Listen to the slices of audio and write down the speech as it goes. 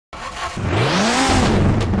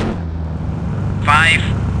5,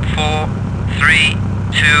 4, 3,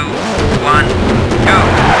 2, 1, go.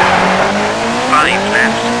 5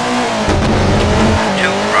 left. 2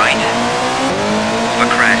 right. Over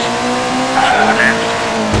crest. 4 left.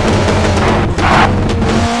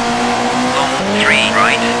 Long 3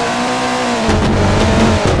 right.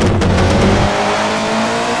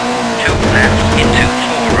 2 left into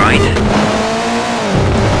 4 right.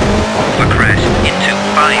 Over crest into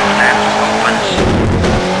 5 left. Opens.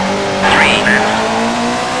 3 left.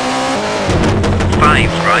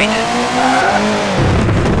 5 right.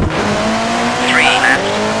 3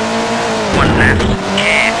 left. 1 left.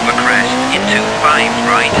 Care over crest into 5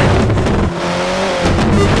 right.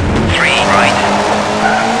 3 right.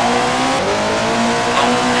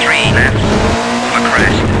 Long 3 left. Over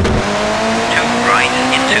crest. 2 right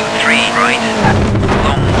into 3 right.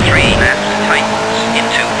 Long 3 left. Tightens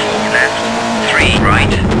into 4 left. 3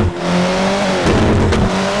 right.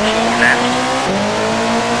 4 left.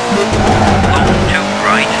 Long 2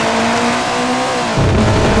 right.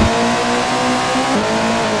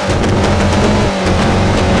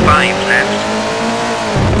 5 left.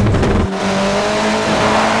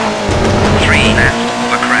 3 left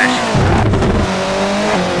over crest.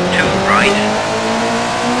 2 right.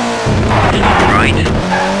 4 right.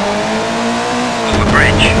 Over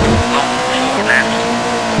bridge. Long 4 left.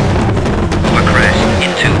 Over crest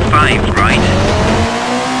into 5 right.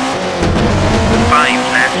 5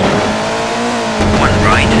 left. 1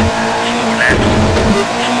 right. 4 left.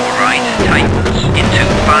 4 right. Tightens into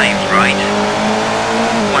 5 right.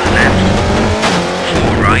 1 left.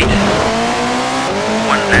 4 right.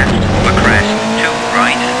 1 left. Over crest. 2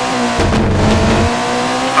 right.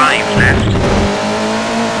 5 left.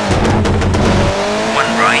 1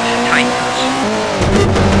 right. Tightens.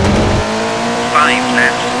 5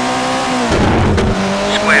 left.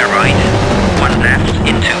 Square right. 1 left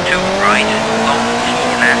into 2 right. Long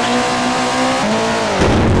 4 left.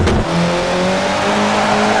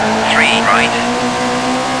 3 right.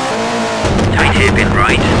 Tight hairpin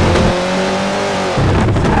right.